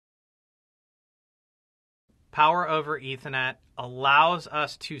Power over Ethernet allows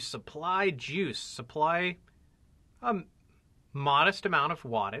us to supply a modest amount of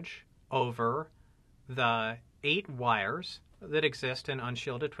wattage over the 8 wires that exist in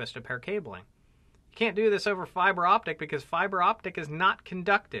unshielded twisted pair cabling. You can't do this over fiber optic because fiber optic is not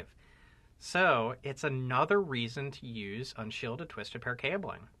conductive. So it's another reason to use unshielded twisted pair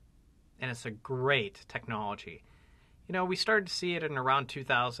cabling. And it's a great technology. You know, we started to see it in around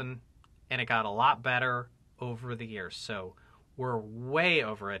 2000, and it got a lot better over the years. So we're way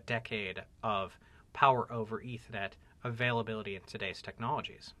over a decade of power over Ethernet availability in today's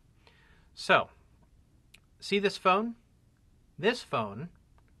technologies. So, see this phone? This phone,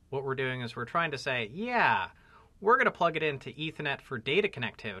 what we're doing is we're trying to say, yeah, we're going to plug it into Ethernet for data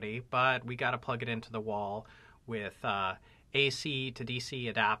connectivity, but we got to plug it into the wall with AC to DC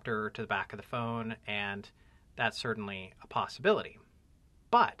adapter to the back of the phone, and that's certainly a possibility.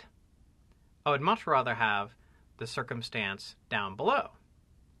 But I would much rather have the circumstance down below,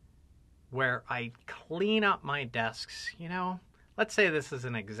 where I clean up my desks. You know, let's say this is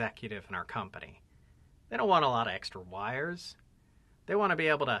an executive in our company. They don't want a lot of extra wires. They want to be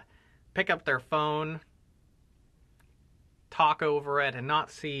able to pick up their phone, talk over it, and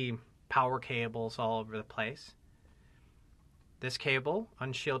not see power cables all over the place. This cable,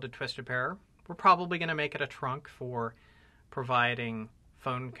 unshielded twisted pair, we're probably going to make it a trunk for providing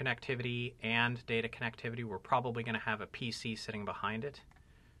phone connectivity and data connectivity. We're probably going to have a PC sitting behind it.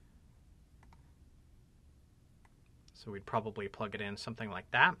 So we'd probably plug it in something like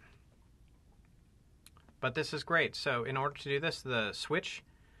that. But this is great. So in order to do this, the switch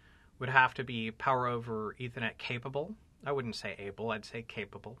would have to be power over Ethernet capable. I wouldn't say able, I'd say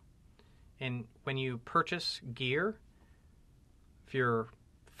capable. And when you purchase gear, if you're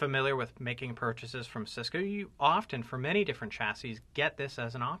familiar with making purchases from Cisco, you often, for many different chassis, get this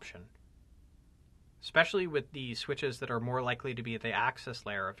as an option. Especially with the switches that are more likely to be the access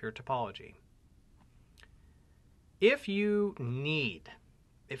layer of your topology. If you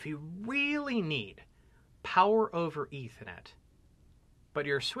really need power over Ethernet, but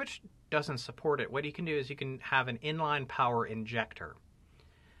your switch doesn't support it, what you can do is you can have an inline power injector.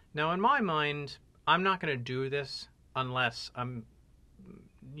 Now, in my mind, I'm not going to do this unless I'm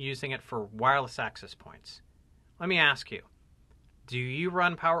using it for wireless access points. Let me ask you, do you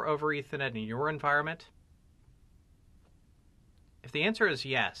run power over Ethernet in your environment? If the answer is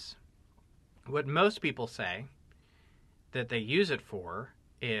yes, what most people say that they use it for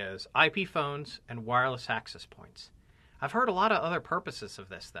is IP phones and wireless access points. I've heard a lot of other purposes of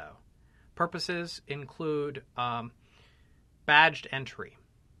this, though. Purposes include badged entry.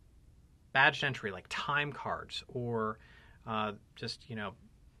 Badged entry, like time cards, or just,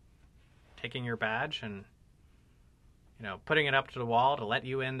 taking your badge and, putting it up to the wall to let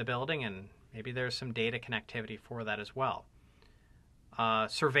you in the building, and maybe there's some data connectivity for that as well.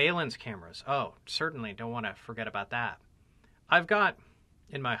 Surveillance cameras. Oh, certainly don't want to forget about that. I've got,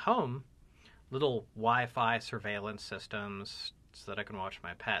 in my home, little Wi-Fi surveillance systems so that I can watch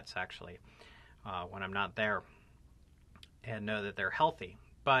my pets, actually, when I'm not there, and know that they're healthy.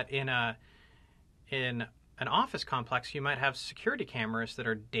 But in an office complex, you might have security cameras that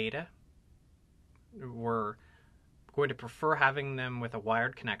are data. We're going to prefer having them with a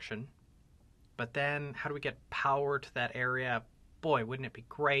wired connection. But then, how do we get power to that area? Boy, wouldn't it be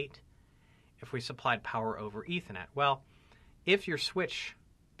great if we supplied power over Ethernet? Well, if your switch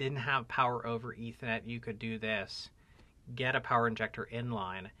didn't have power over Ethernet, you could do this. Get a power injector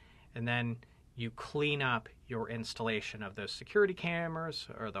inline, and then you clean up your installation of those security cameras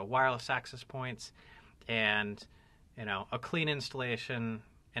or the wireless access points, and a clean installation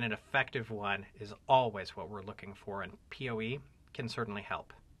and an effective one is always what we're looking for, and PoE can certainly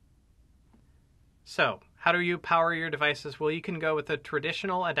help. So, how do you power your devices? Well, you can go with a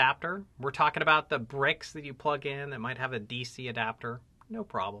traditional adapter. We're talking about the bricks that you plug in that might have a DC adapter. No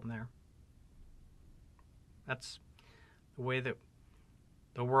problem there. That's the way that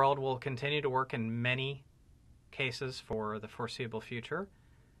the world will continue to work in many cases for the foreseeable future.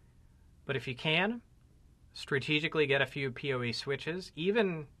 But if you can, strategically get a few PoE switches,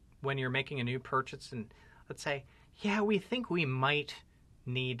 even when you're making a new purchase, and let's say, yeah, we think we might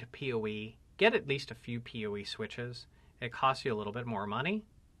need PoE. Get at least a few PoE switches. It costs you a little bit more money,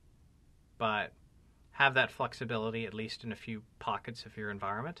 but have that flexibility at least in a few pockets of your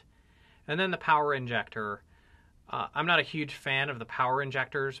environment. And then the power injector. I'm not a huge fan of the power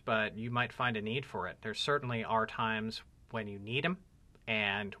injectors, but you might find a need for it. There certainly are times when you need them,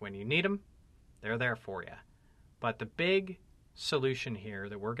 and when you need them, they're there for you. But the big solution here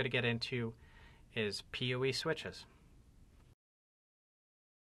that we're going to get into is PoE switches.